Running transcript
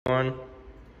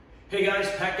Hey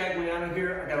guys, Pat Gagliano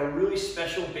here. I got a really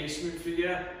special basement for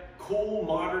you. Cool,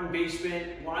 modern basement,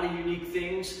 a lot of unique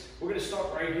things. We're gonna start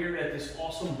right here at this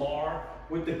awesome bar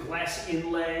with the glass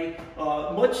inlay.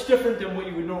 Much different than what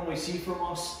you would normally see from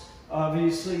us.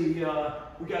 Obviously, we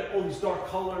got all these dark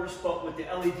colors, but with the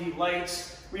LED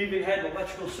lights. We even had an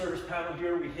electrical service panel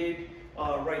here we hid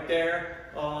right there.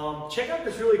 Check out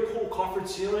this really cool coffered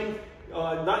ceiling.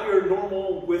 Not your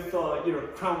normal with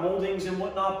crown moldings and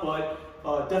whatnot,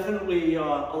 but definitely a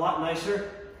lot nicer.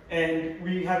 And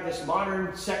we have this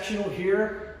modern sectional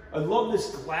here. I love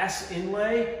this glass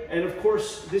inlay. And of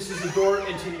course, this is the door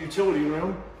into the utility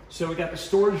room. So we got the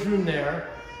storage room there.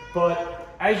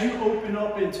 But as you open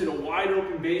up into the wide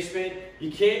open basement,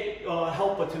 you can't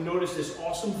help but to notice this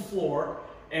awesome floor.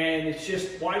 And it's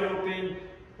just wide open.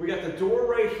 We got the door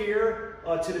right here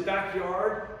to the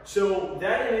backyard. So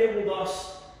that enabled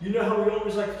us, you know how we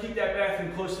always like to keep that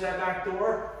bathroom close to that back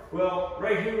door? Well,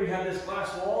 right here we have this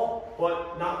glass wall,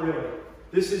 but not really.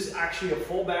 This is actually a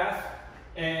full bath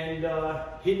and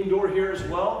hidden door here as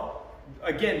well.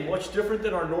 Again, much different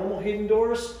than our normal hidden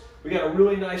doors. We got a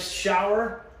really nice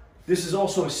shower. This is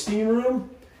also a steam room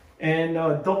and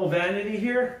double vanity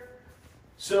here.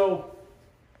 So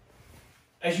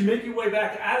as you make your way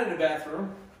back out of the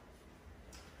bathroom,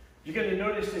 you're going to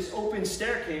notice this open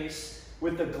staircase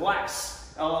with the glass.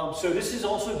 So this is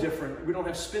also different. We don't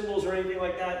have spindles or anything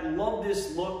like that. Love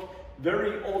this look,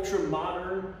 very ultra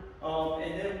modern.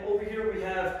 And then over here we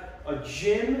have a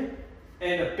gym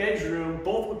and a bedroom,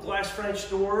 both with glass French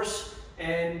doors.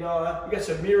 And we got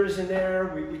some mirrors in there.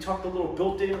 We tucked a little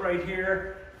built-in right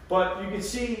here. But you can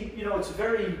see, it's a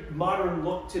very modern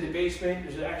look to the basement.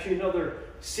 There's actually another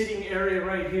sitting area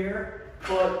right here.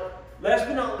 But last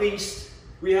but not least,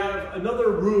 we have another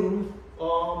room,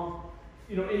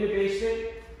 in the basement,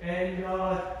 and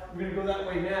we're gonna go that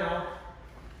way now.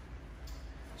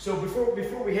 So before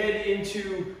we head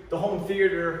into the home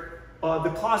theater,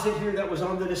 the closet here that was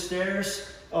under the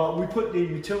stairs, we put the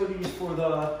utilities for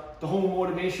the home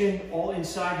automation all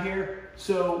inside here.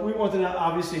 So we wanted to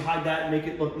obviously hide that and make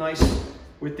it look nice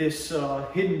with this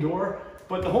hidden door.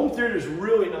 But the home theater is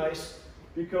really nice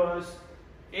because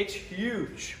it's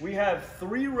huge. We have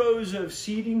 3 rows of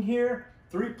seating here,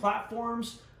 3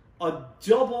 platforms, a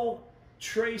double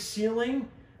tray ceiling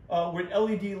with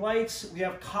LED lights. We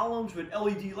have columns with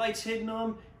LED lights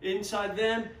hidden inside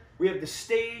them. We have the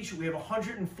stage. We have a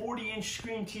 140-inch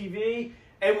screen TV.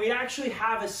 And we actually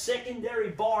have a secondary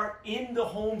bar in the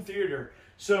home theater.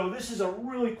 So this is a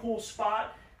really cool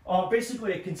spot.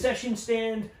 Basically a concession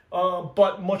stand,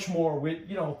 but much more with,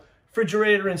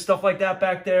 refrigerator and stuff like that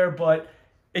back there. But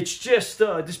it's just,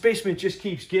 this basement just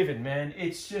keeps giving, man.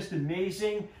 It's just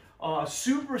amazing.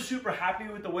 Super, super happy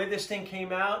with the way this thing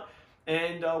came out.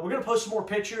 And we're going to post some more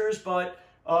pictures, but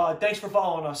thanks for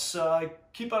following us.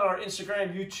 Keep on our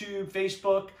Instagram, YouTube,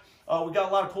 Facebook. We got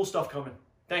a lot of cool stuff coming.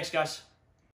 Thanks, guys.